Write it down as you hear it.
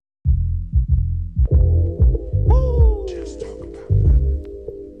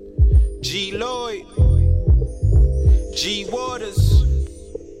G Lloyd, G Waters,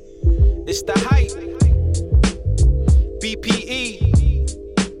 it's the hype. BPE,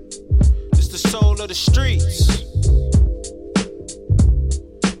 it's the soul of the streets.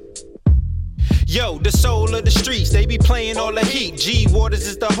 Yo, the soul of the streets, they be playing all the heat. G Waters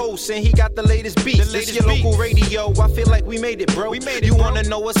is the host and he got the latest beats. This your local radio, I feel like we made it, bro. You wanna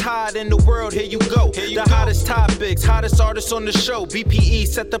know what's hot in the world, here you go. The hottest topics, hottest artists on the show. BPE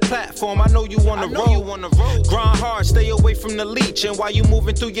set the platform, I know you wanna roll. Grind hard, stay away from the leech. And while you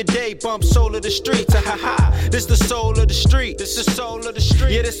moving through your day, bump soul of the streets. This the soul of the street. This the soul of the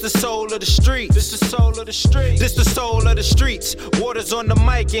street. Yeah, this the soul of the street. This the soul of the street. This the soul of the streets. Waters on the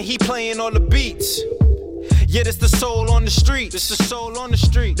mic and he playing all the beats. Yeah, this the soul on the street. This the soul on the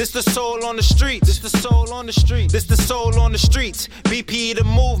street. This the soul on the street. This the soul on the street. This the soul on the streets. BP the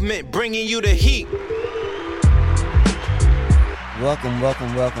movement, bringing you the heat. Welcome back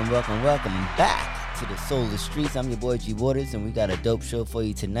to the Soul of the Streets. I'm your boy G Waters, and we got a dope show for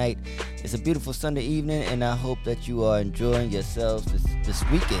you tonight. It's a beautiful Sunday evening, and I hope that you are enjoying yourselves this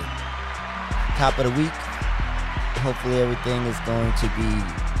weekend. Top of the week. Hopefully everything is going to be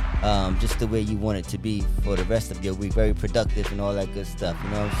just the way you want it to be for the rest of your week. Very productive and all that good stuff. You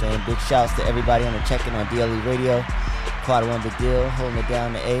know what I'm saying? Big shouts to everybody on the check-in on DLE Radio. Quad One Big Deal, holding it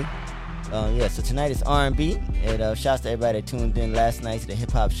down to A. So tonight is R&B. And shouts to everybody that tuned in last night to the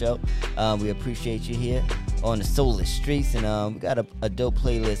hip-hop show. We appreciate you here on the Soulless Streets. And we got a dope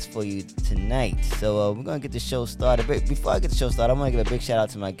playlist for you tonight. So we're going to get the show started. But before I get the show started, I want to give a big shout-out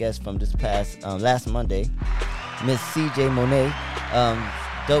to my guest from this past last Monday, Miss CJ Monet.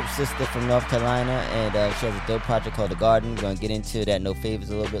 Dope sister from North Carolina, and she has a dope project called The Garden. We're gonna get into that No Favors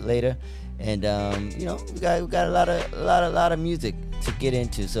a little bit later, and we got a lot of music to get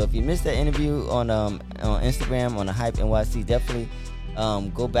into. So if you missed that interview on Instagram on the Hype NYC, definitely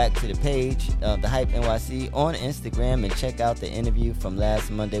go back to the page, the Hype NYC on Instagram, and check out the interview from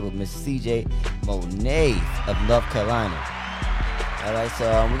last Monday with Miss CJ Monet of North Carolina. All right, so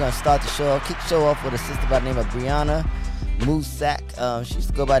we're gonna start the show, kick the show off with a sister by the name of Brianna Moossack. She used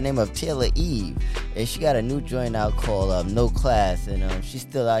to go by the name of Taylor Eve, and she got a new joint out called No Class, and she's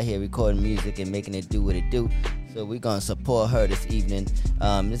still out here recording music and making it do what it do. So we're gonna support her this evening.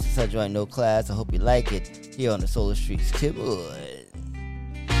 This is her joint No Class. I hope you like it here on the Solar Streets. Kid Boy.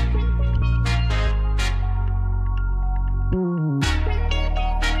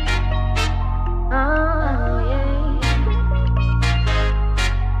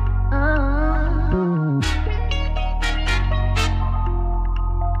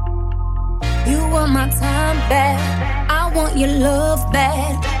 My time back, I want your love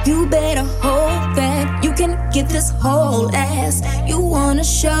back. You better hope that you can get this whole ass. You wanna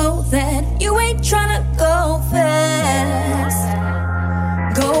show that you ain't tryna go fast.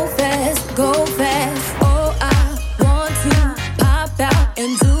 Go fast, go fast. Oh, I want to pop out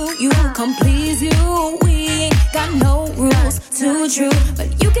and do you, come please you. We ain't got no rules to true,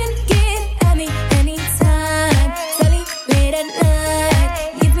 but you can get at me anytime. Telling late at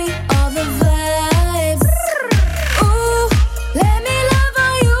night, give me all the vibes.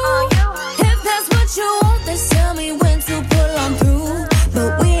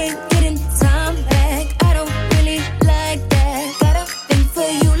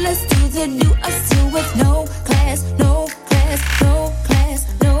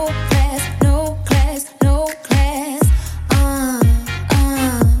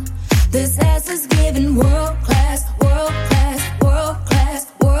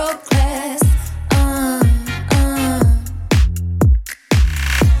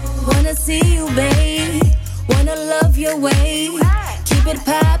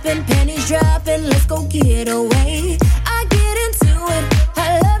 Get away, I get into it.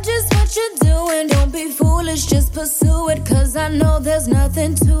 I love just what you're doing. Don't be foolish, just pursue it, cause I know there's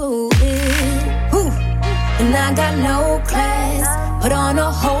nothing to it. Whew. And I got no class, put on a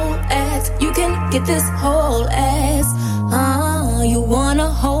whole act. You can get this whole ass. You wanna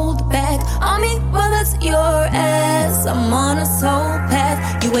hold back on me? Well, that's your ass. I'm on a soul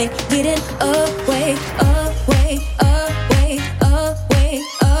path. You ain't getting away, away, away, away,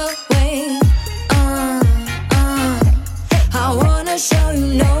 away. I wanna show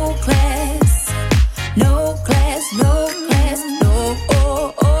you no class, no class, no class, no,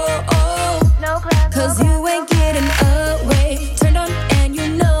 oh, oh, oh. No class, cause you ain't getting away. Turned on and you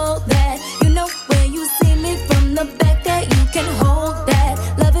know that. You know when you see me from the back that you can hold that.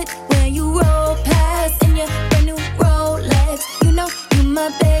 Love it when you roll past in your brand new Rolex. You know you my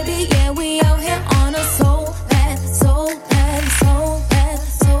baby, yeah, we out here on a soul path, so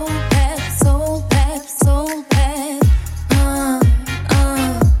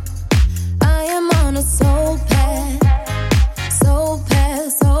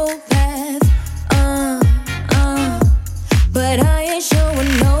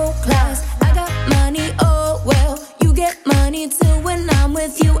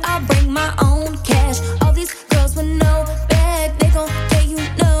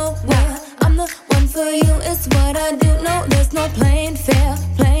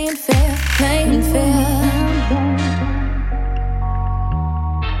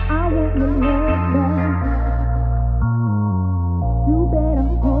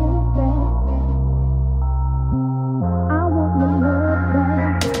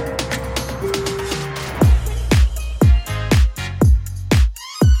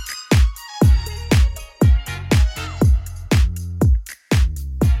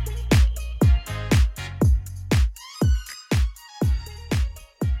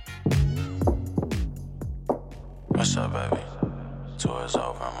What's up, baby? Tour is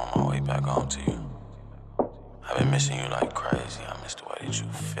over, I'm on my way back home to you. I've been missing you like crazy. I miss the way that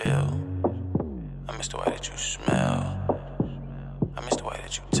you feel. I miss the way that you smell. I miss the way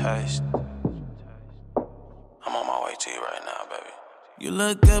that you taste. I'm on my way to you right now, baby. You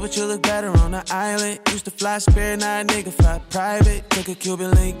look good, but you look better on the island. Used to fly Spirit, now a nigga fly private. Took a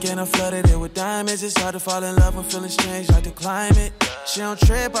Cuban link and I flooded it with diamonds. It's hard to fall in love when feeling strange like the climate. She don't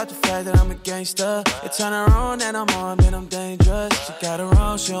trip out the fact that I'm a gangster. It turn her on and I'm armed and I'm dangerous. She got her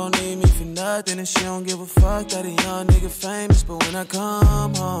own, she don't need me for nothing. And she don't give a fuck that a young nigga famous. But when I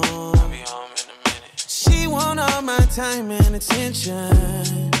come home, I'll be home in a minute. She want all my time and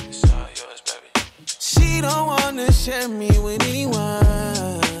attention. It's all yours, baby. She don't wanna share me with anyone.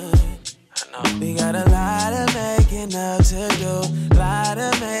 We got a lot of making up to do. Lot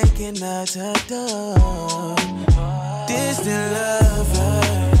of making up to do. Distant lover,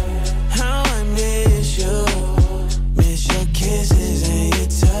 how I miss you. Miss your kisses and your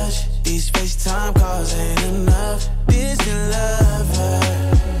touch. These FaceTime calls ain't enough. Distant lover,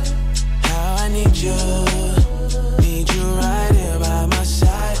 how I need you. Need you right here by my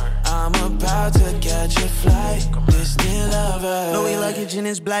side. I'm about to catch a flight. Distant lover. Louis luggage in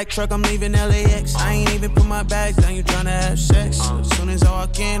his black truck, I'm leaving LAX. I ain't even put my bags down, you tryna have sex. As soon as I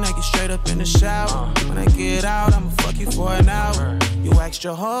walk in, I get straight up in the shower. When I get out, I'ma fuck you for an hour. You asked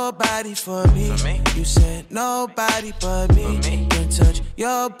your whole body for me. You said nobody but me can touch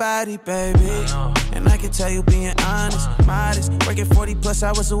your body, baby. And I can tell you being honest, modest. Working 40 plus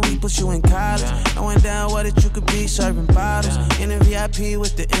hours a week, put you in college. Knowing down what that you could be, serving bottles. In a VIP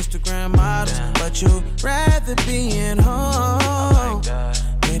with the Instagram models. But you'd rather be in home.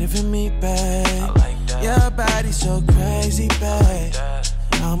 Waiting for me, babe. Your body's so crazy, babe.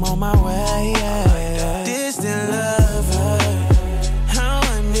 I'm on my way, yeah. Distant lover, how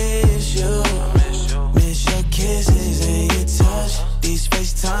I miss you. Miss your kisses and your touch. These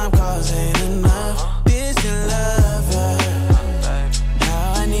FaceTime calls ain't enough. Distant lover,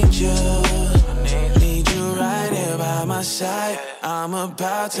 how I need you. Need you right here by my side. I'm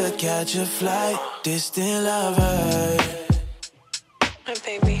about to catch a flight. Distant lover. My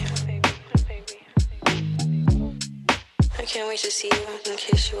baby. I can't wait to see you and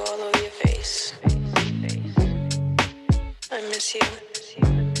kiss you all over your face. I miss you.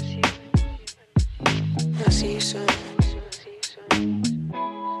 I'll see you soon.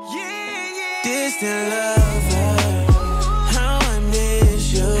 Distant lover, how I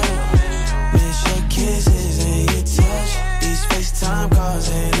miss you. Miss your kisses and your touch. These FaceTime calls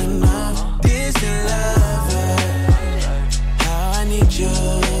ain't enough. Distant lover, how I need you.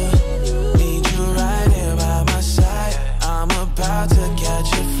 Need you right here by my side. I'm about to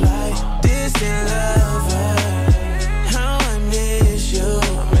catch a flight. Distant lover, how I miss you.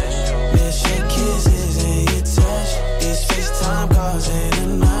 Miss your kisses and your touch. These FaceTime calls ain't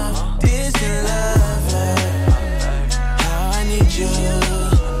enough. Distant lover, how I need you.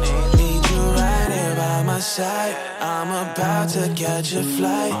 Need you right here by my side. I'm about to catch a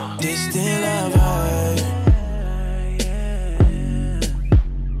flight. Distant lover.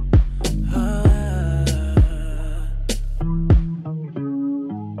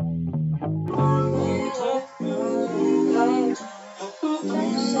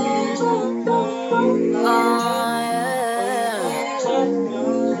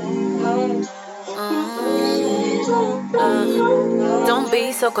 Don't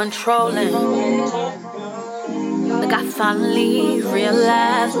be so controlling. Like I finally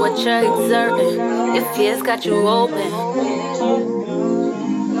realized what you're exerting. Your fears got you open.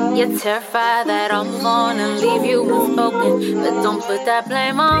 You're terrified that I'll move on and leave you unspoken. But don't put that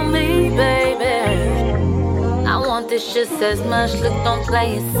blame on me, baby. I want this just as much. Look, don't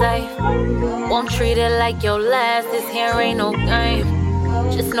play it safe. Won't treat it like your last. This here ain't no game.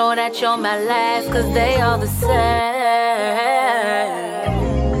 Just know that you're my last, cause they all the same.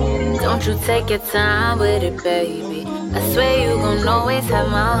 Don't you take your time with it, baby. I swear you gon' always have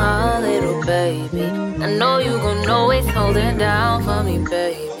my heart, little baby. I know you gon' always hold it down for me,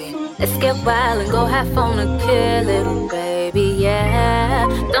 baby. Let's get wild and go have fun to kill, little baby, yeah.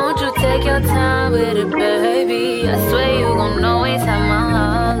 Don't you take your time with it, baby. I swear you gon' always have my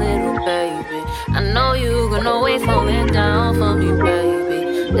heart, little baby. I know you gon' always hold it down for me, baby.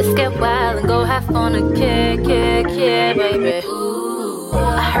 Let's get wild and go have fun and kick, baby. Ooh,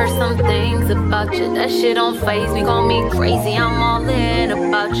 I heard some things about you. That shit don't faze me, call me crazy. I'm all in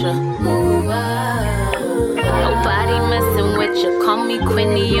about you. Ooh, nobody messing with you. Call me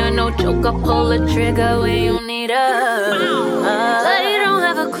Quinny, you're no joke. I pull the trigger when you need her. But you don't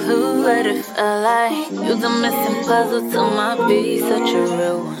have a clue what it felt like. You're the missing puzzle to my piece, such a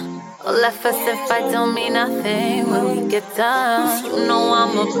real one. All that fuss and fight don't mean nothing when we get done. 'Cause you know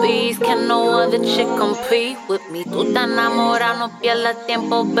I'm a beast, can no other chick compete with me. Tú te enamoras, no pierdas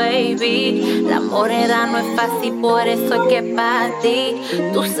tiempo, baby. La morena no es fácil, por eso es que pa' ti.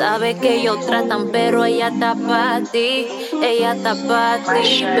 Tú sabes que ellos tratan, pero ella está pa' ti. Ella está pa'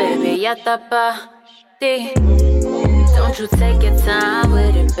 ti, baby, ella está pa' ti. Don't you take your time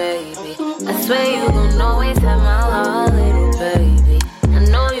with it, baby. I swear you gon' always have my heart, little baby. I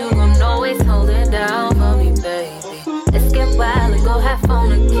know you gon' always hold it down for me, baby. Let's get wild and go have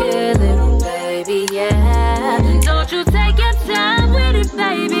fun again, little baby, yeah. Don't you take your time with it,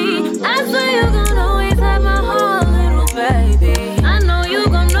 baby. I swear you gon' always have my heart, little baby. I know you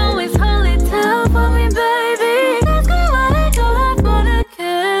gon' always hold it down for me, baby. Let's get wild and go have fun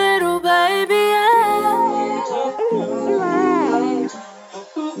again, little baby, yeah.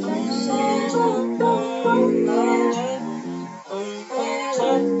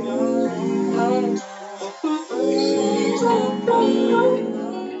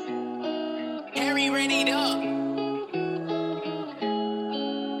 Harry ready up.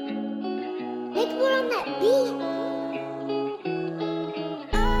 Let's put on that beat.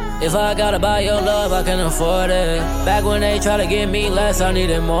 If I gotta buy your love, I can afford it. Back when they try to give me less, I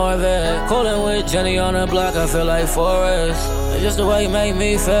needed more of it. Coolin' with Jenny on the block, I feel like Forrest. It's just the way you make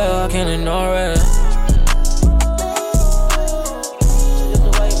me feel, I can't ignore it.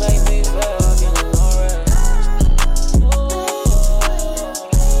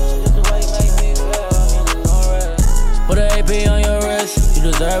 On your wrist, you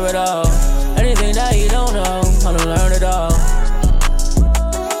deserve it all. Anything that you don't know, I done learned it all.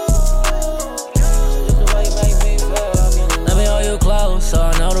 Just the way you make me feel. Let me hold you close, so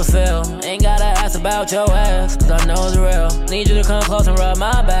I know the feel. Ain't gotta ask about your ass, 'cause I know it's real. Need you to come close and rub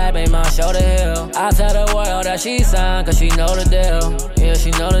my back, make my shoulder heal. I tell the world that she signed, 'cause she know the deal. Yeah,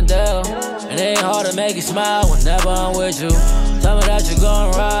 she know the deal. It ain't hard to make you smile whenever I'm with you. Tell me that you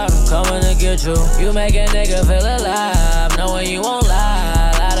gon' ride, I'm coming to get you. You make a nigga feel alive, knowing you won't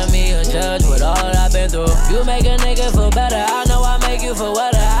lie. Lie to me or judge with all that I've been through. You make a nigga feel better, I know I make you feel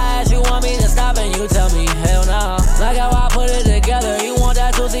wetter. I ask you want me to stop and you tell me hell no. Like how I put it together, you want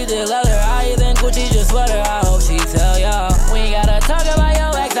that two-seated leather. I even Gucci just sweater, I hope she tell y'all. We ain't gotta talk about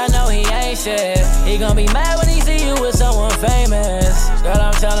your ex, I know he ain't shit. He gon' be mad when he see you with someone famous. Girl,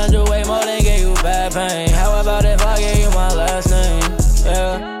 I'm tryna do way more than give you bad pain. How about if I give you my last name?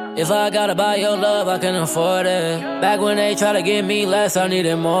 Yeah. If I gotta buy your love, I can afford it. Back when they try to give me less, I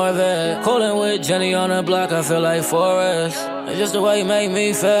needed more of it. Coolin' with Jenny on the block, I feel like Forrest. It's just the way you make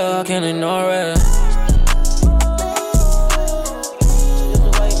me feel, I can't ignore it.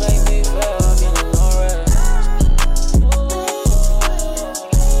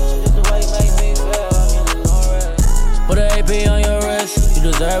 Put an AP on your wrist, you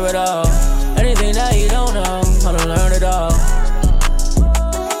deserve it all. Anything that you don't know, I done learned it all.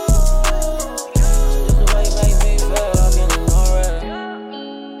 Just the way you make me feel, I can't ignore it.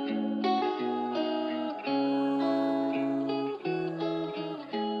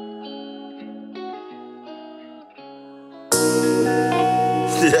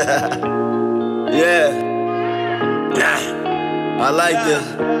 Yeah. I like this.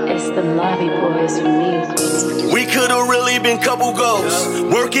 It's the Lobby Boys for me. We could've really been couple goals.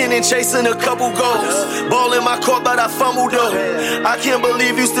 Working and chasing a couple goals. Ball in my court, but I fumbled though. I can't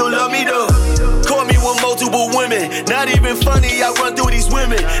believe you still love me though. Caught me with multiple women. Not even funny, I run through these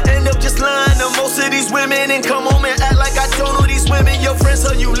women. End up just lying to most of these women. And come home and act like I don't know these women. Your friends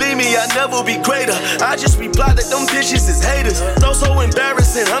tell you leave me, I never be greater. I just reply that them bitches is haters. Though so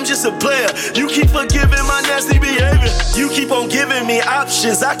embarrassing, I'm just a player. You keep forgiving my nasty behavior. You keep on giving me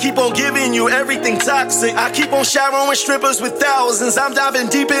options. I keep on giving you everything toxic. I keep on showering strippers with thousands. I'm diving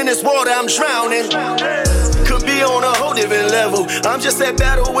deep in this water, I'm drowning. Could be on a whole different level. I'm just at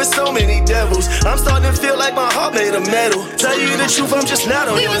battle with so many devils. I'm starting to feel like my heart made of metal. Tell you the truth, I'm just not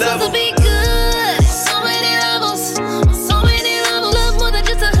on your level. We were supposed to be good. So many levels. So many levels. Love more than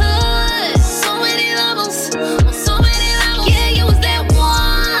just a hood. So many levels. So many levels. Yeah, you was that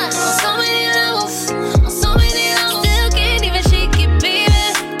one. So many levels. So many levels. Still can't even shake it, baby.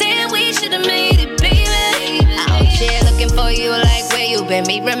 Damn, we should've made it, baby. Out here looking for you like where you been.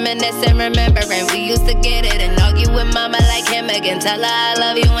 Me reminiscing, remembering we used to get it and argue with mama like him again. Tell her I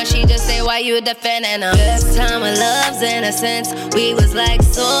love you when she just say why you defending them. First time of love's innocence. We was like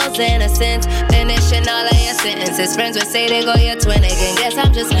souls innocent. Finishing all of your sentences. Friends would say they go your twin again. Guess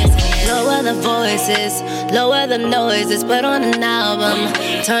I'm just missing. Know a Lower the voices, lower the noises, put on an album.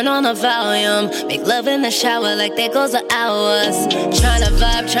 Turn on the volume, make love in the shower like there goes the hours. Tryna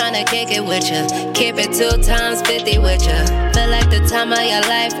vibe, tryna kick it with ya. Keep it 2 times 50 with ya. Feel like the time of your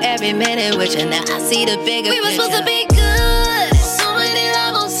life, every minute with ya. Now I see the bigger picture. We were supposed to be good, so many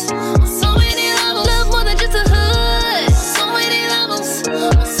levels, so many levels. Love more than just a hood, so many levels,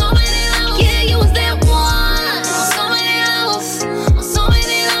 so many levels. Yeah, you was that one, so many levels, so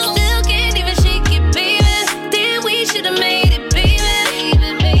many levels. Still can't even shake it, baby. Then we should've made it, baby.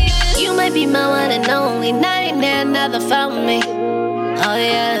 You might be my one and only, not ain't there another for me. Oh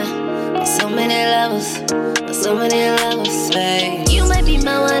yeah, so many levels, so many levels, babe. You might be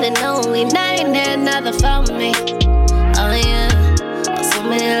my one and only, not ain't there another for me. Oh yeah, so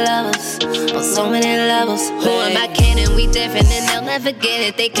many levels, so many levels. Who am I kidding? We different and they'll never get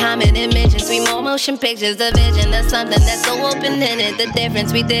it. They comment and mentions, we more motion pictures. The vision, that's something that's so open-ended. The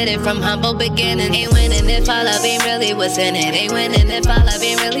difference, we did it from humble beginnings. Ain't winning if all of ain't really what's in it. Ain't winning if all of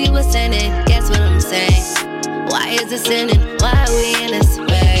ain't really what's in it. Guess what I'm saying? Why is this sinning? Why are we in this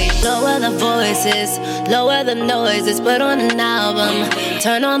way? Lower the voices, lower the noises, put on an album.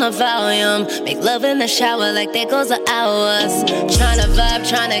 Turn on the volume, make love in the shower like there goes the hours. Tryna vibe,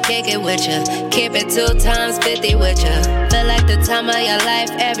 tryna kick it with ya. Keep it 2 times 50 with ya. Feel like the time of your life,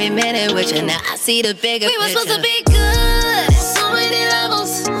 every minute with ya. Now I see the bigger picture. We were supposed to be good, so many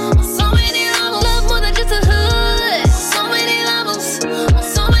levels, so many levels. Love more than just a hood, so many levels,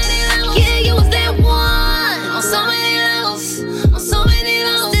 so many levels. Yeah, you was that one, so many levels, so many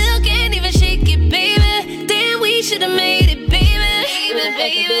levels. Still can't even shake it, baby. Then we should've made it, baby.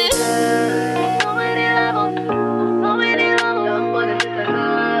 So many levels, so many levels. Love more than just a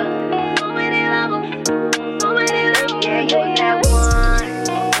hood, so many levels, so many levels. Yeah, you was that one,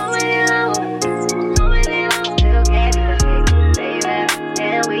 so many levels, so many levels. Still can't even shake it, baby.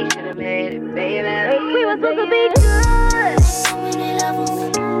 Then we should've made it, baby. We were supposed to be good. So many levels,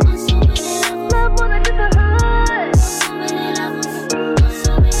 so many levels. Love more than just a hood, so many levels,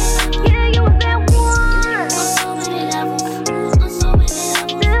 so many levels. Yeah, you was that one, so many levels, so many levels.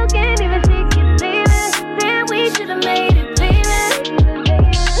 Still can't even shake it, baby. Then we should've made it, baby.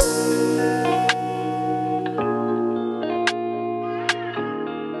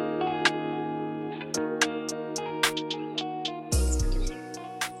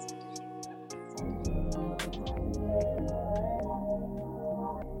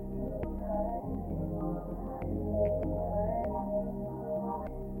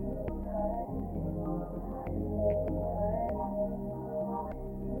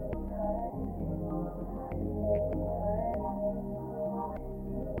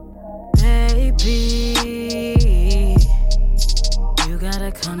 Baby, you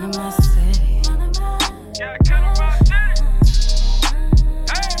gotta come to my city.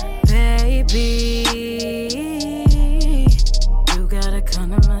 Baby, you gotta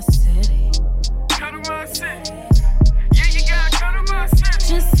come to my city.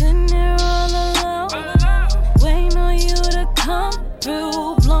 Just sitting there all alone, waiting on you to come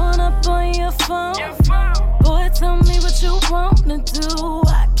through. Blowing up on your phone. Boy, tell me what you wanna do.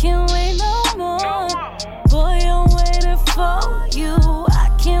 I can't wait no more. Boy, I'm waiting for you. I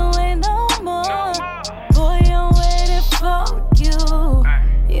can't wait no more. Boy, I'm waiting for you.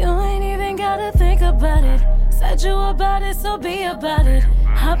 You ain't even gotta think about it. Said you about it, so be about it.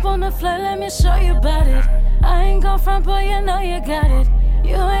 Hop on the flight, let me show you about it. I ain't gon' front, boy, you know you got it.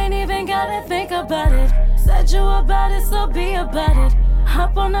 You ain't even gotta think about it. Said you about it, so be about it.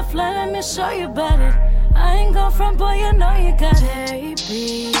 Hop on the flight, let me show you about it. I ain't gon' front, boy, you know you got it.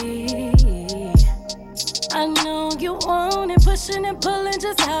 Baby, I know you want it. Pushing and pulling,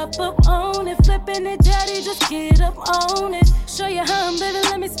 just hop up on it. Flipping it, daddy, just get up on it. Show you how I'm living,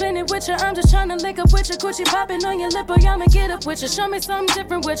 let me spin it with you. I'm just tryna link up with you. Gucci popping on your lip, boy, I'ma get up with you. Show me something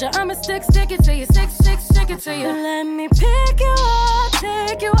different with you. I'ma stick it to you. Stick it to you. Let me pick you up,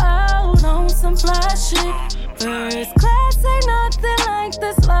 take you out on some fly shit. First class ain't nothing like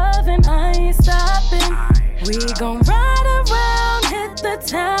this loving, I ain't stopping. We gon' ride around, hit the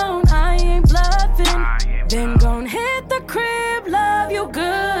town, I ain't bluffing. Then gon' hit the crib, love you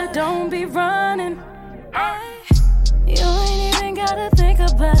good, don't be running. You ain't even gotta think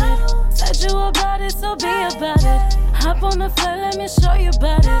about it. Said you about it, so be about it. Hop on the flight, let me show you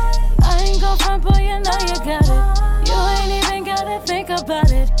about it. I ain't gon' front, boy, you know you got it. You ain't even gotta think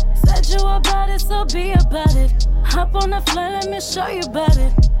about it. Said you about it, so be about it. Hop on the flight, let me show you about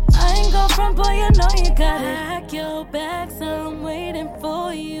it. I ain't gon' front, boy, you know you got it. Pack your bags, I'm waiting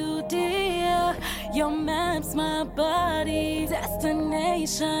for you, dear. Your map's my body,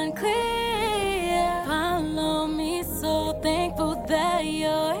 destination clear. Follow me, so thankful that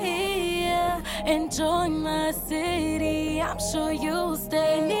you're here. enjoying my city. I'm sure you'll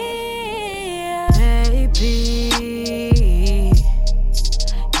stay near. Baby,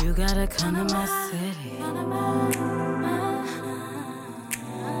 you gotta come to my city.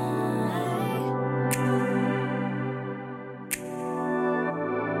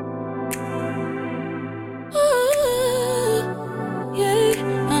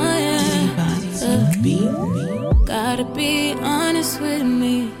 Gotta be honest with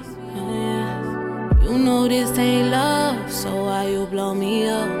me. You know this ain't love, so why you blow me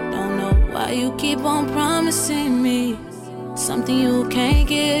up? Don't know why you keep on promising me something you can't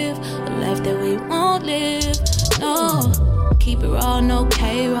give, a life that we won't live. No, keep it raw, no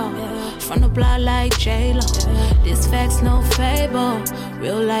K-Roll. From the block like J-Lo. This fact's no fable,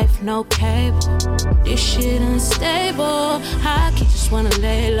 real life no cable. This shit unstable. I keep just wanna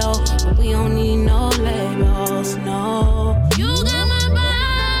lay low, but we don't need no labels, no. You got my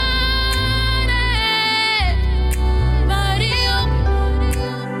body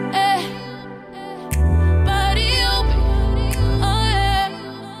open, eh? Body open, oh yeah.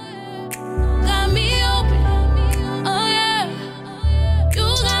 Got me open, oh yeah. You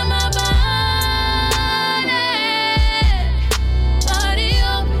got my body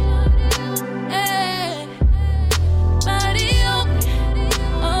open, eh? Body open,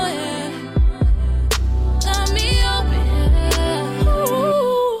 oh yeah. Got me open, ooh.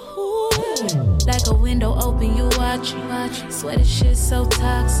 Like a window open, you watching. Swear this shit so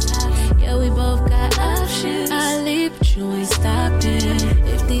toxic. Yeah, we both got options. I leave, but you ain't stopping.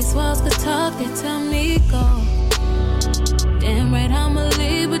 If these walls could talk, they tell me go. Damn right, I'ma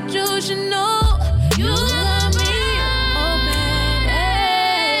leave, but you should know you got me open.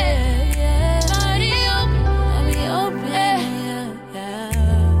 Yeah. Body open, let me open. Yeah.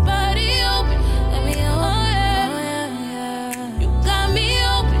 Body open, let me open. Yeah. You got me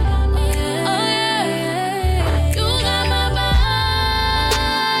open. Oh yeah. You got my body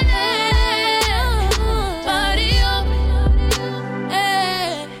open. Body open. Let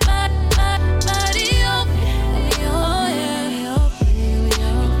me open.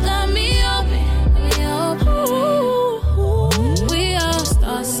 You got me open. Let me open. We all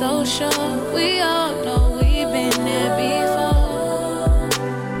start social. We all know we've been there before.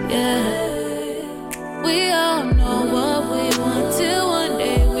 Yeah. We all know what we want till one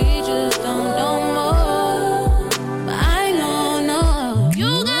day we just don't know more. But I know, no.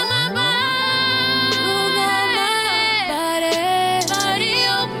 You got my body. Body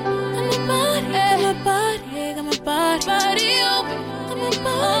open. Got my body. Got my body. Body open. Got my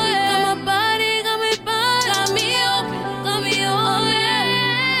body. Got my body. Got my body. Got me open. Got me open.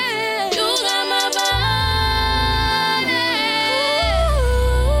 You got my body.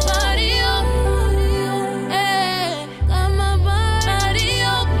 Body open. Got my body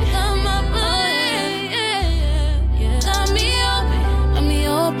open. Got my body. Got me open. Got me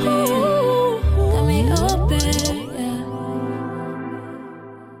open. Got me open. Yeah.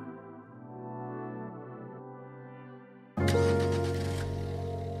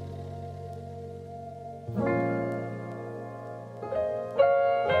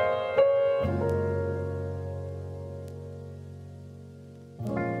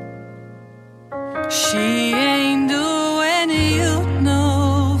 She ain't doing you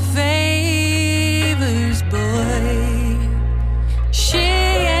no favors, boy. She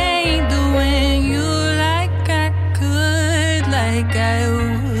ain't doing you like I could, like I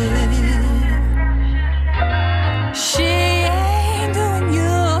would. She ain't doing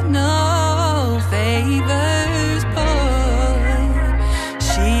you no favors, boy.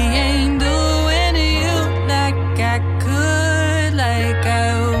 She ain't doing you like I could, like I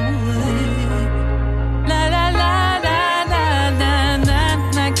would. La la la la la la la,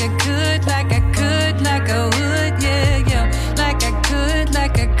 like I could, like I could, like I would, yeah yeah. Like I could,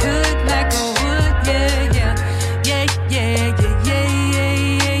 like I could, like I would, yeah yeah. Yeah yeah yeah yeah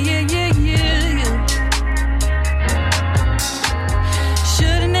yeah yeah yeah yeah.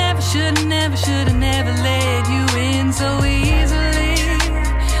 Shoulda never, shoulda never, shoulda never let you in so easily.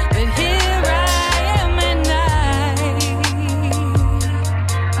 But here I am and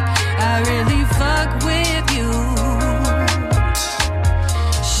I really fuck with you.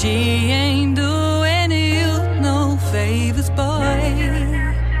 She ain't doing you no favors, boy.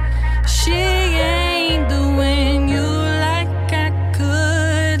 She ain't doing you like I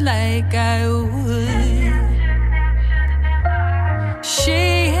could, like I would. She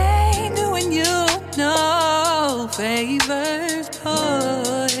ain't doing you no favors,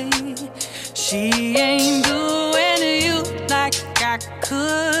 boy. She ain't doing you like I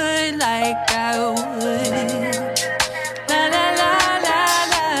could, like I would. La la la la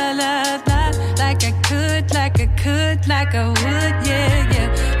la la la could, like I would, yeah,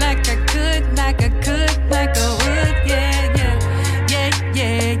 yeah. Like I could, like I could, like I would, yeah, yeah. Yeah,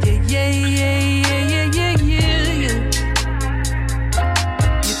 yeah, yeah, yeah, yeah, yeah, yeah, yeah.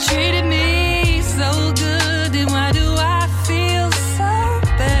 You treated me so good, and why do I feel so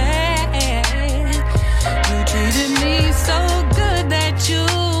bad? You treated me so good that you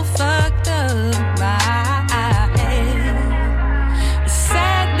fucked up my head. It's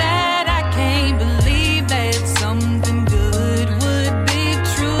sad that I can't believe that something good would be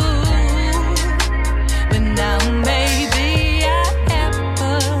true. But now maybe I have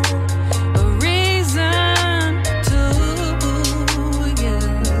a reason to, yeah.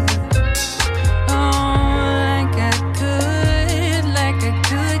 Oh, like I could, yeah, like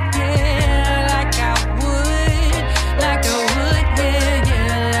I would, yeah,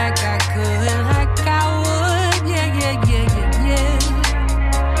 yeah, like I could, like I would, yeah, yeah, yeah, yeah, yeah.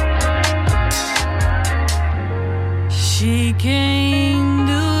 She can't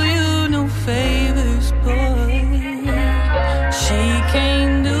do you no favors, boy. She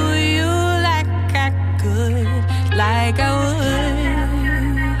can't do you like I could, like I would.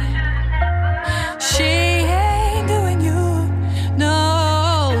 She ain't doing you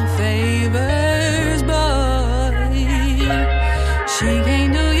no favors, boy. She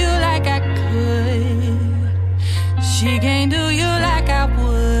can't do you like I could. She can't do you like I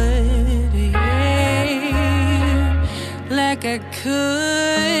would, yeah. Like I could,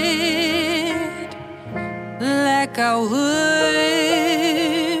 like I would,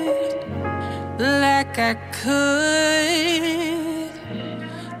 like I could,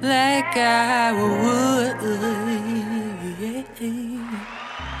 like I would, yeah.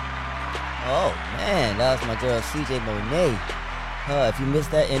 Oh man, that was my girl CJ Monet. If you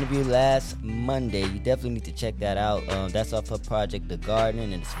missed that interview last Monday, you definitely need to check that out. That's off her project The Garden,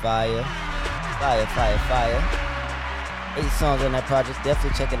 and it's fire. Fire, fire, fire. 8 songs on that project.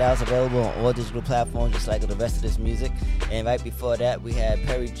 Definitely check it out. It's available on all digital platforms, just like the rest of this music. And right before that, we had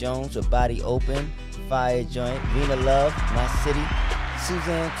Perry Jones with Body Open, Fire Joint, Rena Love, My City,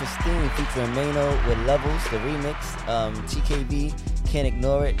 Suzanne Christine featuring Mano with Levels, the remix, TKV, Can't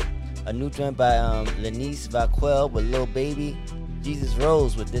Ignore It, a new joint by Lanice Vaquel with Lil Baby, Jesus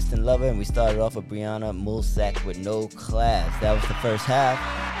Rose with Distant Lover, and we started off with Brianna Mulsack with No Class. That was the first half.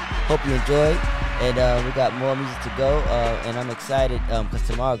 Hope you enjoyed, and we got more music to go, and I'm excited because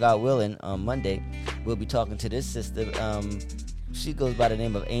tomorrow, God willing, on Monday, we'll be talking to this sister. She goes by the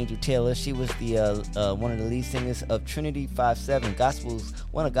name of Angel Taylor. She was the one of the lead singers of Trinity 5-7,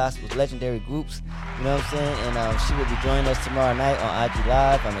 one of gospel's legendary groups. You know what I'm saying? And she will be joining us tomorrow night on IG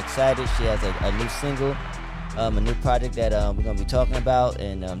Live. I'm excited. She has a new single, a new project that we're gonna be talking about,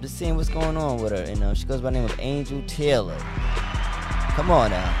 and just seeing what's going on with her. And she goes by the name of Angel Taylor. Come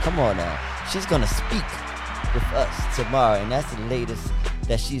on now. She's gonna speak with us tomorrow, and that's the latest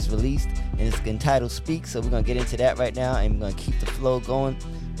that she's released, and it's entitled Speak. So we're gonna get into that right now, and we're gonna keep the flow going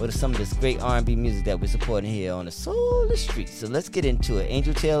with some of this great R&B music that we're supporting here on the Soul of the Street. So let's get into it.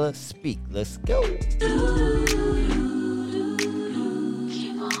 Angel Taylor, Speak. Let's go.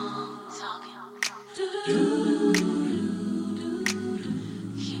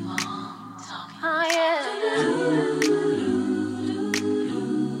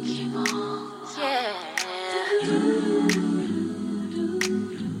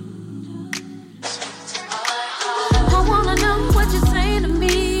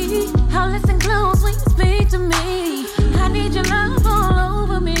 To me, I need your love all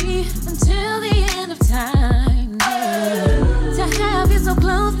over me until the end of time. Yeah. To have you so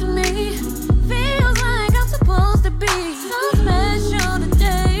close to me feels like I'm supposed to be so special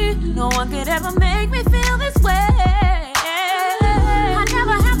today. No one could ever make me feel this way. I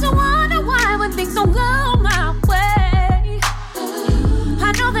never have to wonder why when things don't go my way.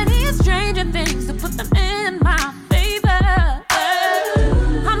 I know that he is stranger things to put them in my favor.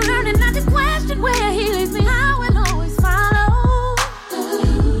 I'm learning not to question where he leads me. I will always follow.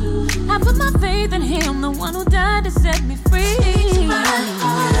 I put my faith in him, the one who died to set me free. Speak to my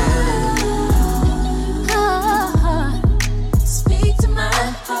heart. Speak to my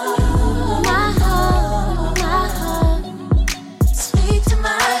heart. My heart, my heart. Speak to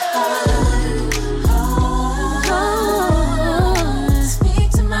my heart. Speak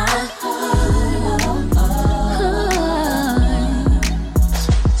to my heart.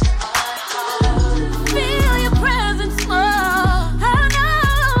 Feel your presence more. I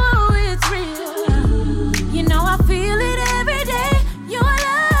know it's real. You know I feel it every day.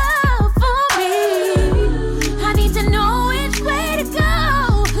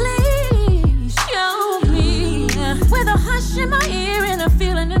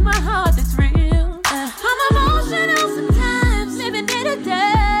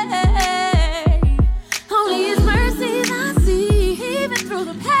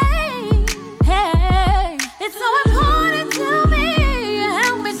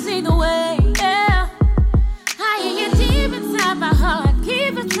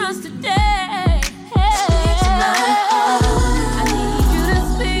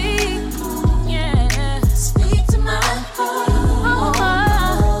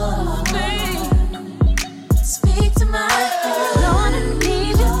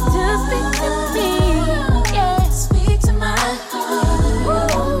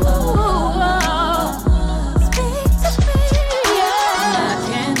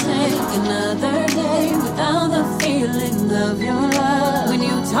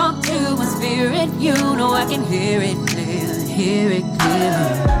 can hear it clearly.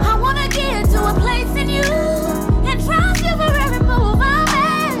 I wanna get to a place in you and trust you for every move I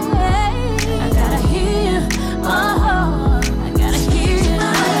make. I gotta hear my heart. I gotta hear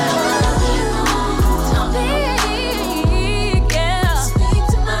my heart. Speak, yeah. Speak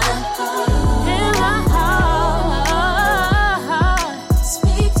to my heart. In my heart.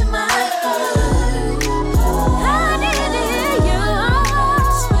 Speak to my heart. I need to hear you.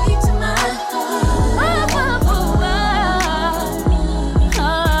 Speak to my heart.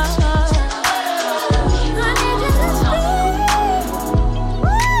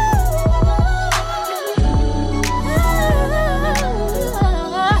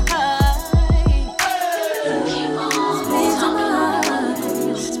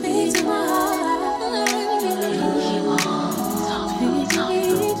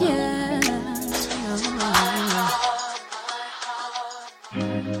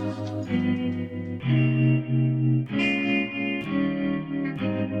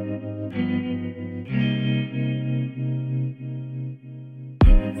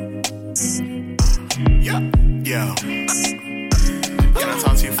 Yo, can I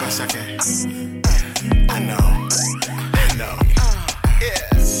talk to you for a second? I know. Yeah.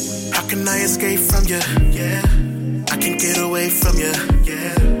 How can I escape from you? Yeah. I can't get away from you.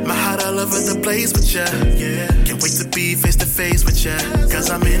 Yeah. My heart all over the place with you. Yeah. Can't wait to be face to face with you. Cause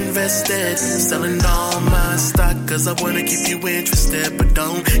I'm invested, selling all my stock. Cause I wanna keep you interested. But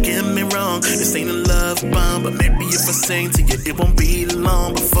don't get me wrong, this ain't a love bomb. But maybe if I sing to you, it won't be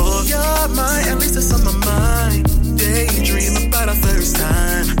long before you're mine. At least it's on my mind. Daydream about our first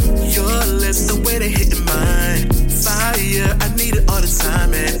time. Your lips, the way they hit mine. Fire, I need it all the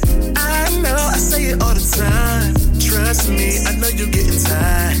time. And I know I say it all the time. Trust me, I know you're getting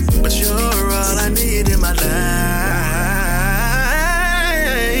tired. But you're all I need in my life.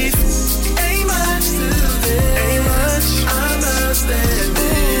 Ain't much to this. Ain't much, I'm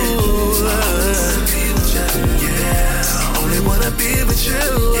understanding. Ooh, I wanna be with you. Yeah, only wanna be with you.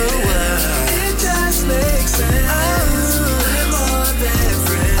 Yeah. It just makes sense. We're more than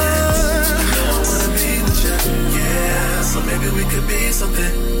friends. I wanna be with you. Yeah, so maybe we could be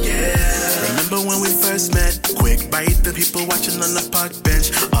something. Yeah. Remember when we first met? Quick bite, the people watching on the park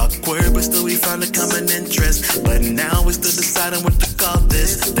bench. Awkward, but still we found a common interest. But now we're still deciding what to call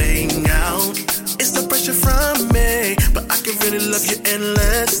this thing out. It's the pressure from me, but I can really love you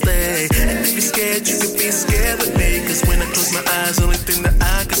endlessly. And if you're scared, you can be scared with me. Cause when I close my eyes, the only thing that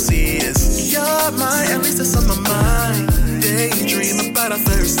I can see is you're mine, at least it's on my mind. Daydream about our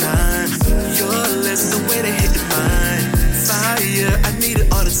first time. Your lips, the way they hit mine. Fire, I need it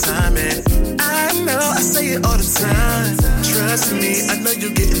all the time. And I know I say it all the time. Trust me, I know you're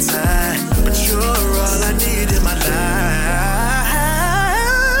getting tired. But you're all I need in my life.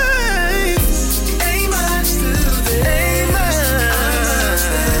 Ain't much to this. Ain't much.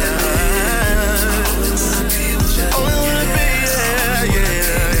 Only wanna be with you. Only wanna be, yeah.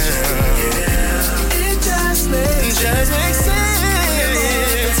 It just makes sense.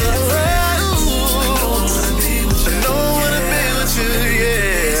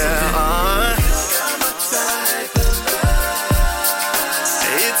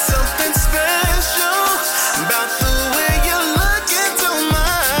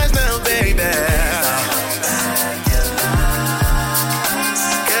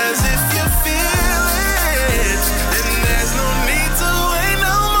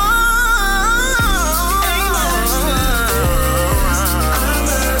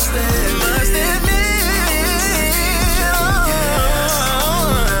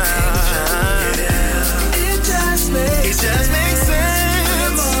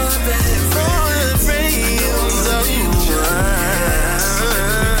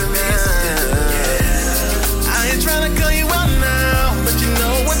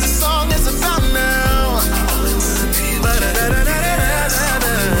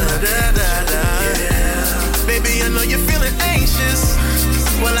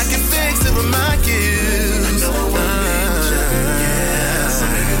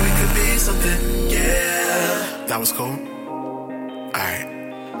 That was cool? Alright.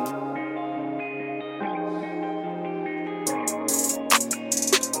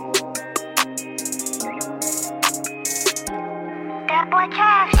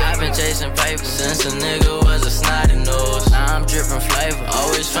 I've been chasing paper since a nigga was a snotty nose. Now I'm dripping flavor,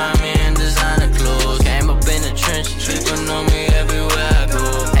 always find me in designer clothes. Came up in the trenches, people know me everywhere I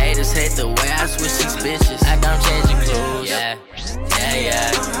go. Haters hate the way I switch these bitches, like I'm changing clothes. Yeah, yeah,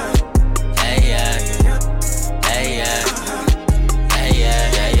 yeah. Yeah, yeah. Yeah, yeah. Yeah, yeah,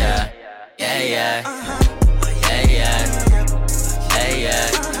 yeah, yeah. Yeah, yeah. Yeah, yeah. Yeah, yeah.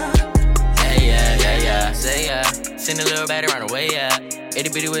 Yeah, yeah, yeah, yeah. seen a little baddie run away, yeah. Itty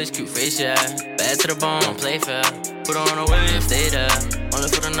bitty with cute face, yeah. Bad to the bone, don't play fair. Put her on the way and stay there. Only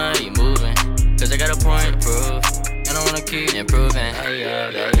for the night, you moving. Cause I got a point to prove. And I wanna keep improving. Hey,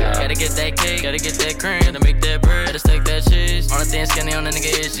 yeah. Gotta get that cake, gotta get that cream. Gotta make that bread, gotta stack that cheese. On the thin skinny on the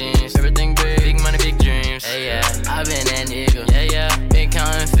nigga his jeans. Everything big, big money, big dreams. Hey, yeah, I been that nigga. Yeah. Been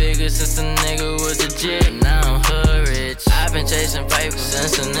counting figures since a nigga was a jit. Now I'm hood rich. I've been chasing paper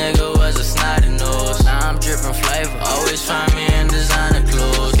since a nigga was a snotty nose. Now I'm dripping flavor. Always find me in designer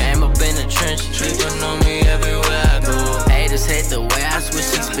clothes. Came up in the trench, people know me everywhere I go. Haters hate the way I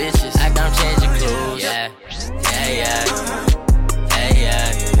switch these bitches. Like I'm changing clothes. Yeah. Hey, yeah. Hey,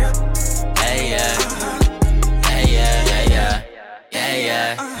 yeah. Hey, yeah. Hey, yeah. Hey, yeah. Hey,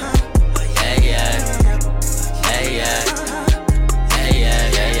 yeah. Hey, yeah. Hey, yeah.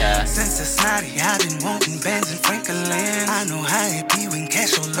 Hey, yeah. Since it's snotty, I've been wanting bands and Franklin. I know how it be when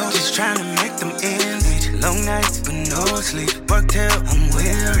cash so low. Just trying to make them ends meet. Long nights, but no sleep. Work till I'm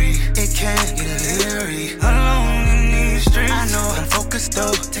weary. It can't get leery. Alone in these streets. I know I'm focused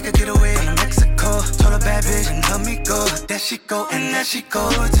though. Take a getaway to Mexico. Told a bad bitch and help me go. There she go and there she go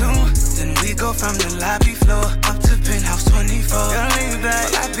too. Then we go from the lobby floor up to penthouse 24. Girl, lay back,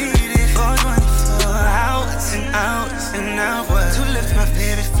 well, I beat it for 24 hours and hours and hours. To lift my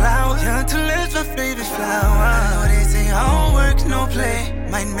favorite flower. Yeah, to lift my favorite flower. I know they say all work, no play.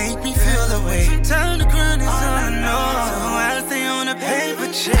 Might make me feel the way. Sometimes the grind is all I know. So I stay on a paper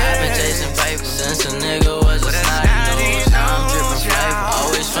chase. I've been chasing paper since a nigga was a snotty nose. Now I'm dripping flavor.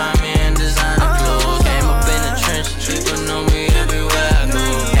 Always find me in designer clothes. Came up in the trench, people know me everywhere I go.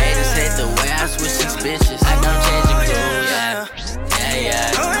 Haters hate the way I switch these bitches. Like I'm changing clothes. Yeah. Hey,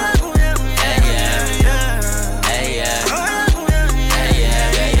 yeah. Hey, yeah. Hey, yeah. Hey, yeah.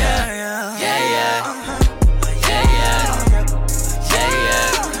 Yeah, yeah.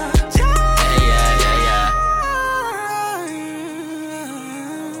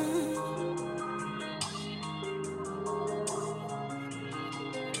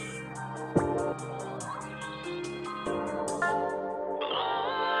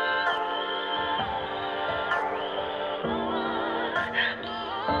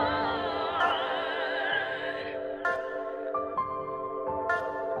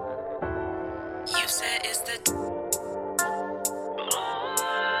 You said it's the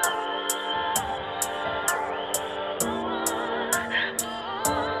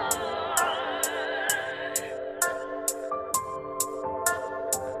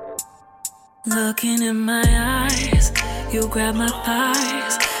Looking in my eyes, you grab my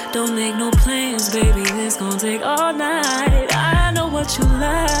thighs. Don't make no plans, baby, it's gonna take all night. I know what you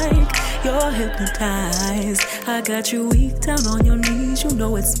like, you're hypnotized. I got you weak down on your knees, you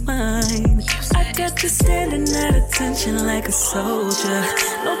know it's mine. I got you standing at attention like a soldier.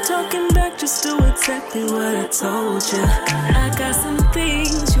 No talking back, just do exactly what I told you. I got some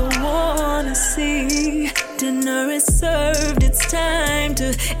things you wanna see. Dinner is served, it's time to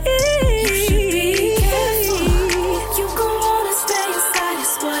eat. You should be careful. You gon' wanna stay inside,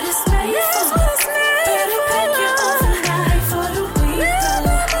 it's what it's made for. Better pack your overnight for the weekend.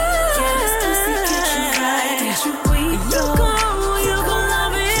 Yeah, this pussy get you right, get you weak. You gon'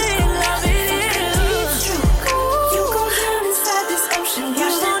 love it, yeah. You gon' drown inside this ocean,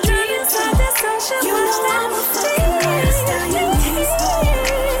 watch that deep. You know I'm a fucking artist, down your knees.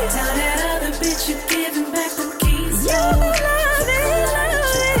 Tell that other bitch you giving back the keys. You love it,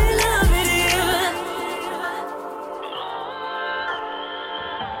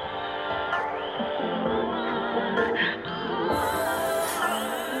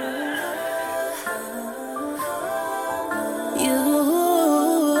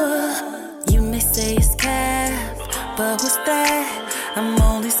 You may say it's cap, but what's that? I'm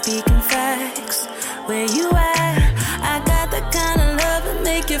only speaking facts. Where you at? I got the kind of love that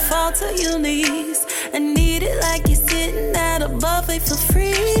make you fall to your knees. And need it like you're sitting at a buffet for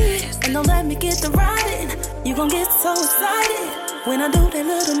free. And don't let me get the riding. You gon' get so excited when I do that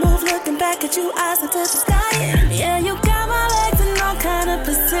little move, looking back at you, eyes into the sky. Yeah, you got my legs in all kind of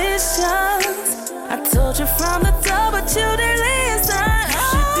positions. I told you from the top, but you didn't listen. you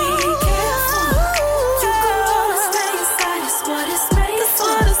should be careful. You gon' wanna stay inside, it's what it's made for.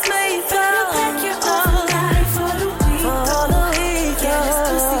 What it's made for. Better pack your overnight for the weekend. Yeah, this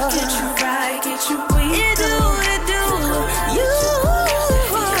pussy get you right, get you weak. It do.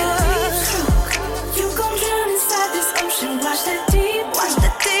 You gon' drown inside this ocean, watch that deep.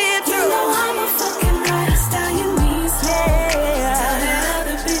 You know I'm a fucking artist, down your knees. Yeah. Tell that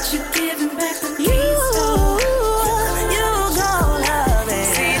other bitch you giving back the keys. You gon' love it.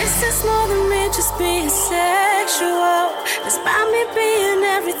 See, this is more than me just being sexual. It's about me being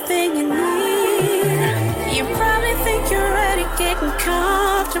everything you need. You probably think getting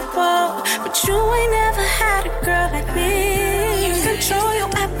comfortable, but you ain't never had a girl like me. You control your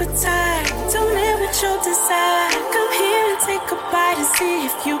appetite, tell me what you desire. Come here and take a bite and see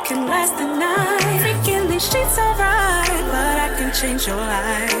if you can last the night. Freaking these sheets are right, but I can change your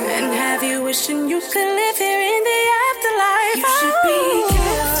life and have you wishing you could live here in the afterlife. You should be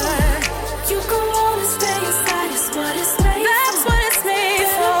careful. You gon' wanna stay inside, is what it's made. That's what it's made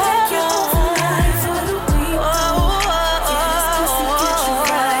for. Take you overnight for the week. Yeah, this pussy get you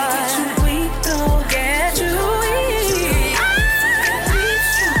right, get you weak, though, get you weak.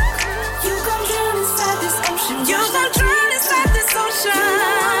 You gon' drown inside this ocean. You gon' drown inside this ocean.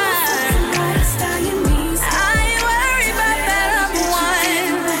 I ain't worried about that other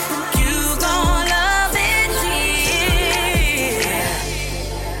one. You gon' love it here.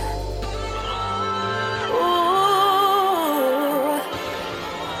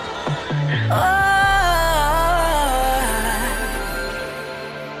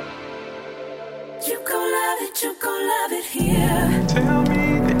 You gon' love it, you gon' love it here. Tell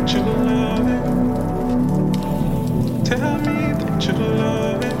me that you love it. Tell me that you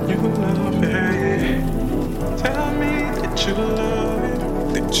love it, you love it. Tell me that you love it,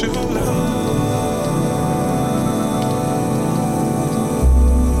 that you love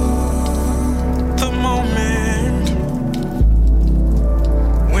the moment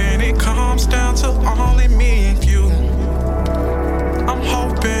when it comes down to only me and you. I'm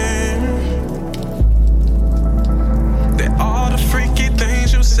hoping that all the freaky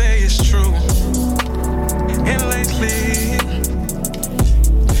things you say is true. And lately,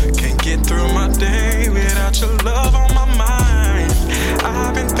 can't get through my day without your love on my mind.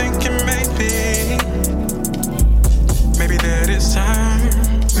 I've been thinking maybe that it's time,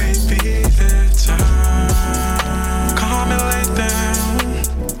 maybe that time. Come and lay down,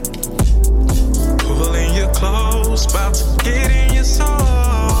 pulling you close, about to get in your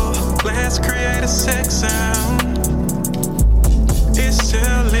soul. Let's create a sex sound. It's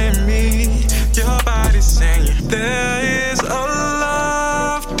telling me, your body's saying there is a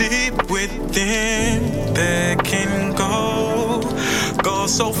love deep within that can go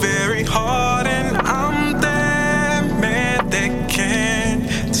so very hard, and I'm that man that can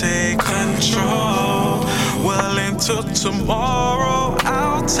take control. Well, until tomorrow,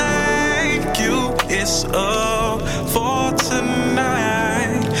 I'll take you. It's up for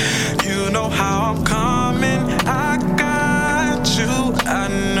tonight. You know how I'm coming. I got you. I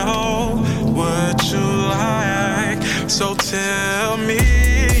know what you like. So tell me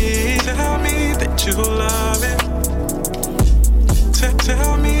that you love it.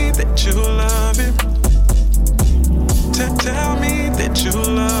 Tell me that you love it. Tell me that you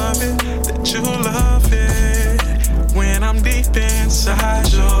love it, that you love it. When I'm deep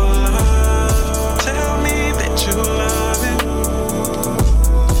inside your love, tell me that you love it.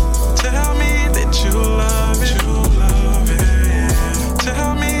 Tell me that you love it, you love it.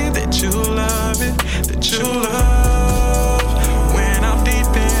 Tell me that you love it, that you love. When I'm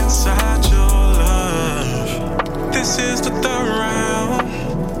deep inside your love, this is the third round.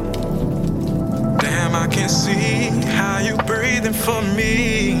 Damn, I can see how you breathing for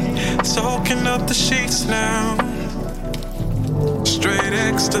me, soaking up the sheets now. Straight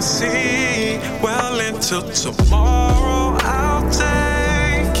ecstasy. Well, until tomorrow, I'll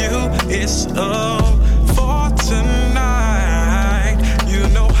take you. It's up for tonight. You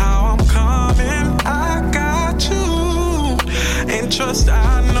know how I'm coming. I got you. And trust,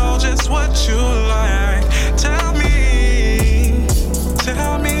 I know just what you like. Tell me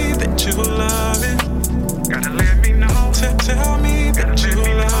that you love it. Gotta let me know. Tell me that you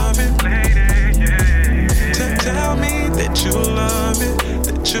love it, lady. Yeah. Tell me that you love it,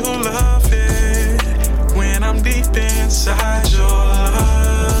 that you love it. When I'm deep inside your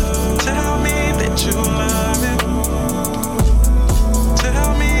love, tell me that you love it.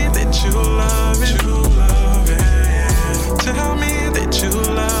 Tell me that you love it, you love it. Tell me that you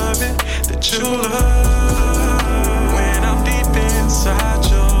love it, that you love. When I'm deep inside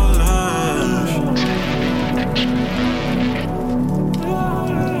your love,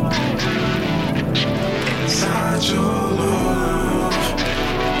 inside your love.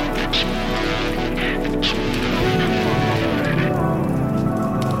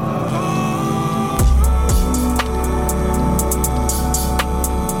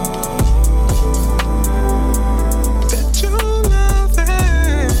 That you love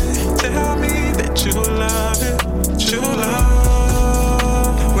it. Tell me that you love it, you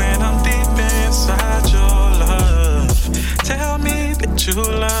love. When I'm deep inside your love, tell me that you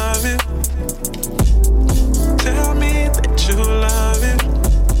love it. Tell me that you love it.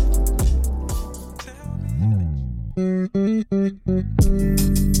 Tell me that you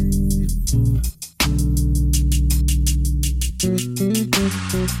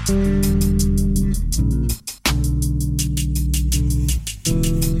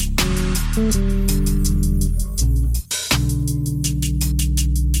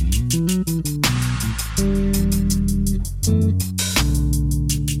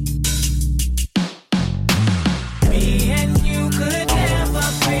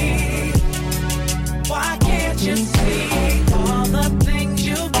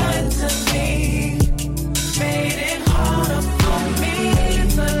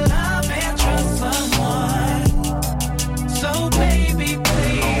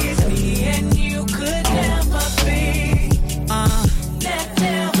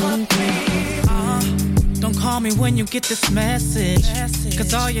you get this message?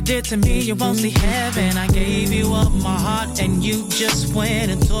 Cause all you did to me, you won't see heaven. I gave you up my heart and you just went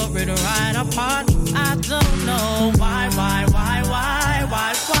and tore it right apart. I don't know why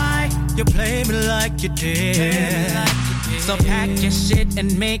you play me like you did. So pack your shit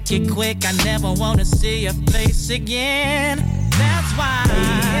and make it quick. I never wanna see your face again. That's why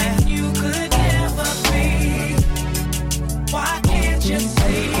you could never be. Why can't you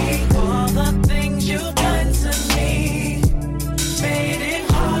see all the things you've done to me? Made it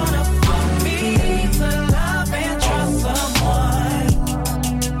harder for me to love and trust someone.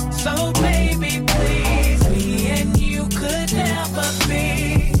 So baby, please, me and you could never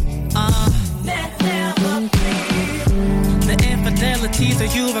be. Never be. The infidelities, so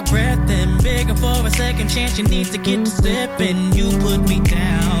you regret them. Begging for a second chance, you need to get to slipping. You put me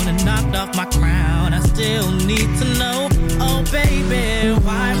down and knocked off my crown. I still need to know, oh baby,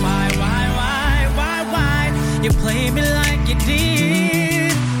 why? You play me like you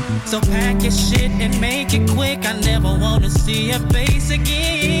did. So pack your shit and make it quick. I never wanna see your face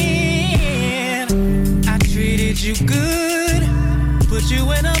again. I treated you good, put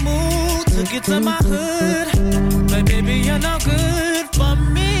you in a mood, took you to my hood, but baby you're no good for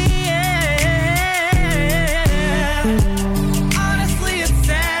me. Yeah. Honestly it's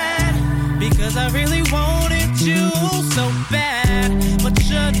sad, because I really wanted you so bad, but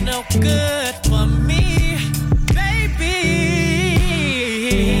you're no good for me.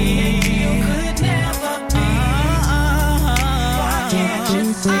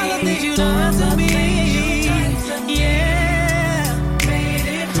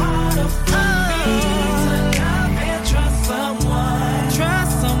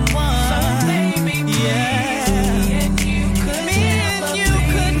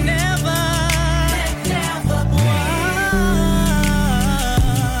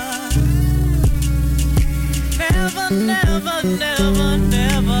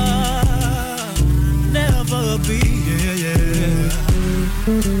 Never be,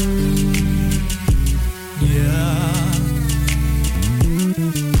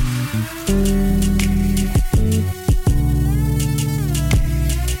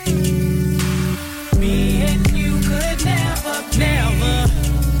 Me and you could never.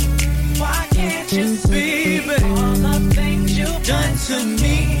 Why can't you see, baby? All the things you've done to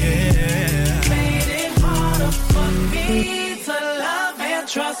me, made it harder for me to love and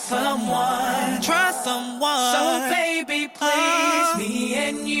trust someone. So baby, please, me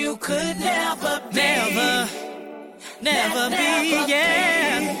and you could never be. Never be,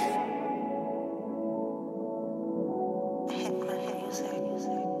 yeah.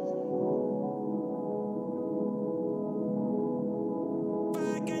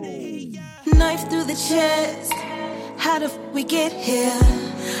 Knife through the chest. How the we get here?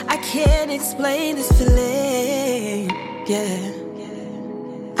 I can't explain this feeling. Yeah.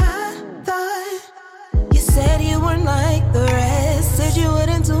 Said you weren't like the rest. Said you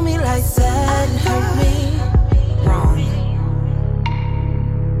wouldn't do me like that and hurt me wrong.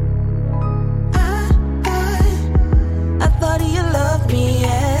 I thought you loved me,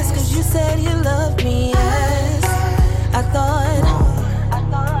 yes. Cause you said you loved me, yes. I thought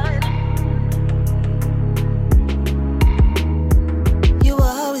you were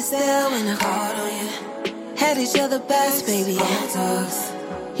always there when I called on you. Had each other best, baby.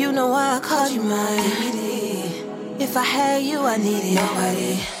 You know why I called you mine. If I had you, I needed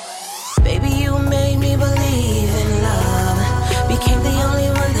nobody. Baby, you made me believe in love. Became the only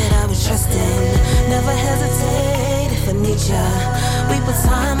one that I was trusting. Never hesitate if I need ya. We put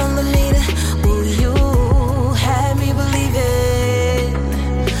time on the meter. Ooh, you had me believing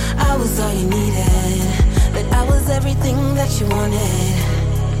I was all you needed. That I was everything that you wanted.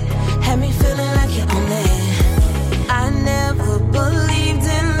 Had me feeling like you owned it. I never believed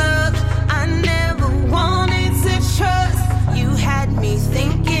in love. I never wanted to trust. You had me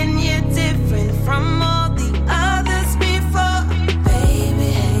thinking you're different from all the others before.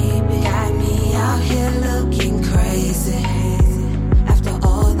 Baby, got me out here looking crazy. After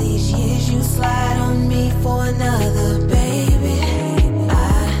all these years, you slide on me for another, baby. I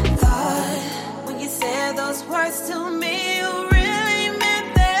thought when you said those words to me, you really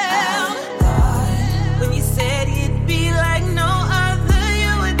meant them. When you said you'd be like no other,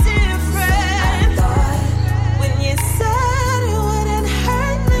 you were different. When you said it wouldn't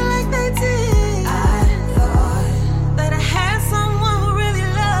hurt me like they did, I thought that I had someone who really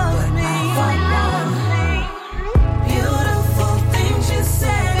loved me. Beautiful things you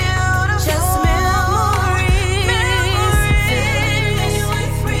said, just memories filled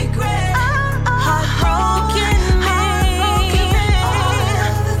with regret. Heartbroken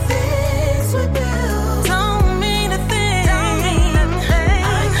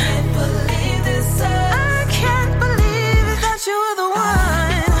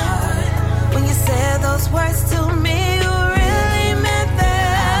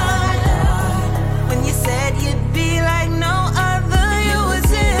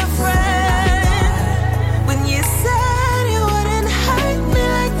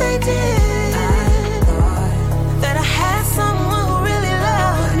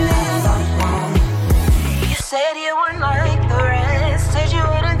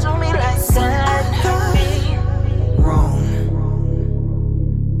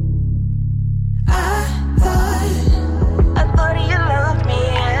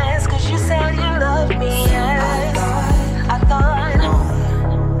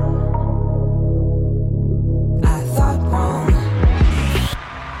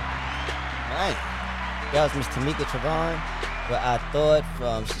That was Miss Tamika Trevon. But I thought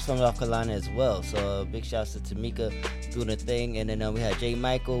she's from North Carolina as well. So big shouts to Tamika doing the thing. And then we had J.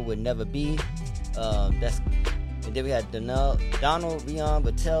 Michael with Never Be. And then we had Donald Rion,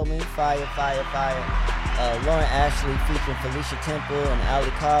 but Tell Me, Fire. Lauren Ashley featuring Felicia Temple and Ali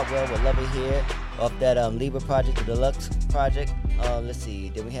Caldwell with Love It Here off that Libra Project, the Deluxe Project. Let's see.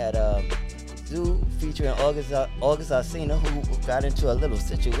 Then we had Zoo featuring August Alsina, who got into a little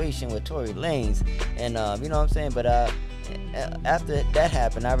situation with Tory Lanez. And you know what I'm saying? But after that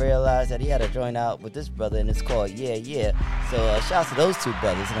happened, I realized that he had a joint out with this brother, and it's called Yeah Yeah. So shouts to those two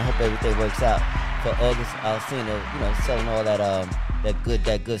brothers, and I hope everything works out for August Alsina, you know, selling all that good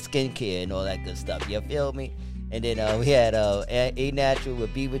skincare and all that good stuff. You feel me? And then we had A Natural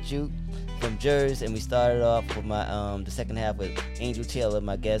with Be With You from Jersey, and we started off with my the second half with Angel Taylor,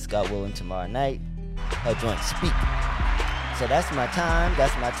 my guest, God willing, tomorrow night. Her joint Speak. So that's my time.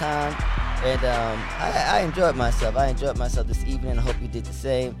 And I enjoyed myself. This evening. I hope you did the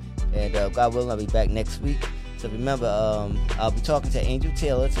same. And God willing, I'll be back next week. So remember, I'll be talking to Angel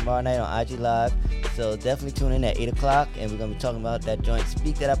Taylor tomorrow night on IG Live. So definitely tune in at 8 o'clock. And we're going to be talking about that joint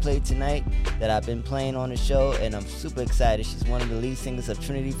Speak that I played tonight, that I've been playing on the show. And I'm super excited. She's one of the lead singers of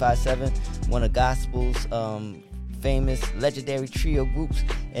Trinity 5-7, one of gospel's famous legendary trio groups.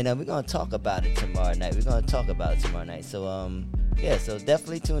 And we're going to talk about it tomorrow night. So, yeah, so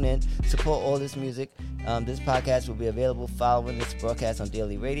definitely tune in. Support all this music. This podcast will be available following this broadcast on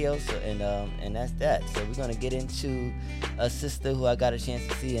Daily Radio. So and that's that. So we're gonna get into a sister who I got a chance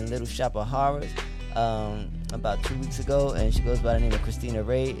to see in Little Shop of Horrors about 2 weeks ago, and she goes by the name of Christina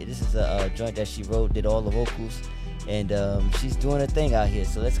Ray. This is a joint that she wrote, did all the vocals, and she's doing a thing out here.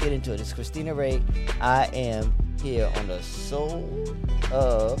 So let's get into it. It's Christina Ray. I Am here on the Soul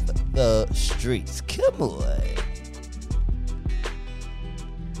of the Streets. Come on.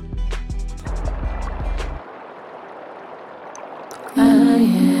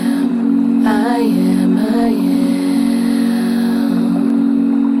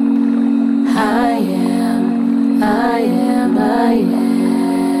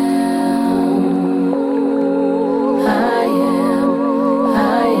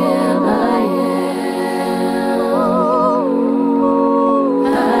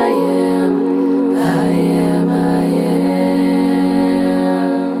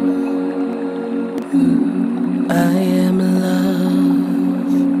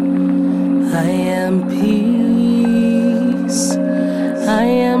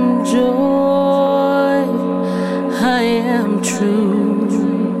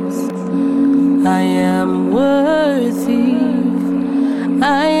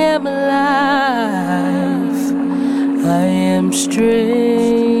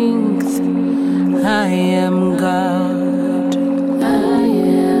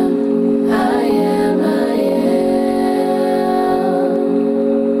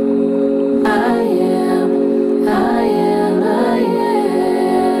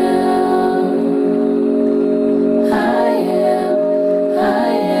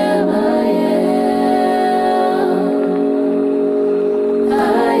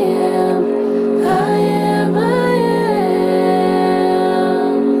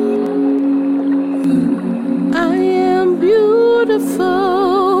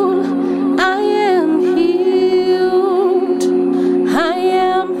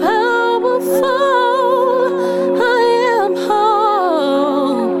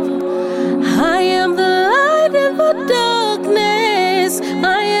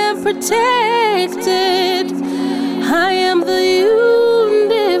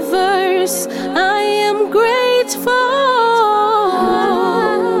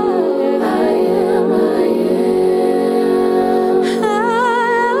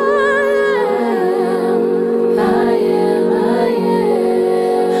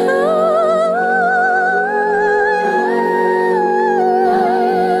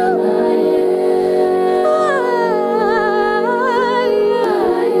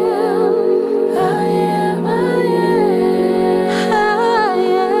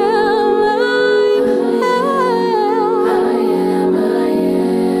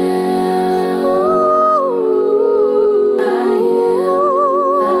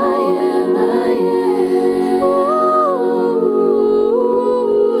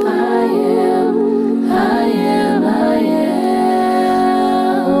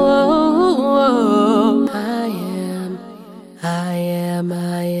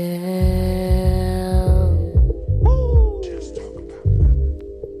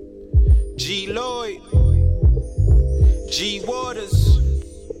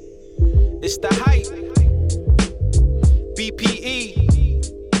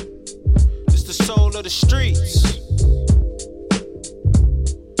 soul of the streets.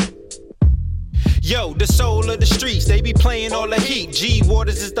 Yo, the soul of the streets, they be playing all the heat. G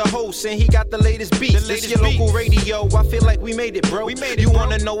Waters is the host and he got the latest beats. This your local radio, I feel like we made it, bro. You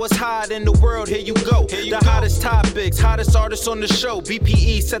wanna know what's hot in the world, here you go. The hottest topics, hottest artists on the show.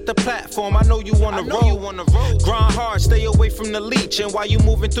 BPE set the platform, I know you wanna roll. Grind hard, stay away from the leech. And while you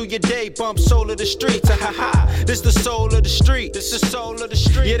moving through your day, bump soul of the streets. This the soul of the street. This the soul of the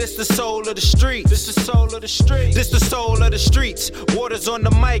street. Yeah, this the soul of the street. This the soul of the street. This the soul of the streets. Waters on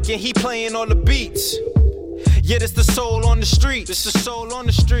the mic and he playing all the beats. Yeah, this the soul on the street. This the soul on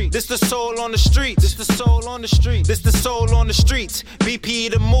the street. This the soul on the street. This the soul on the street. This the soul on the streets.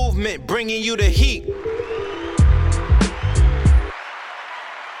 BP the movement, bringing you the heat.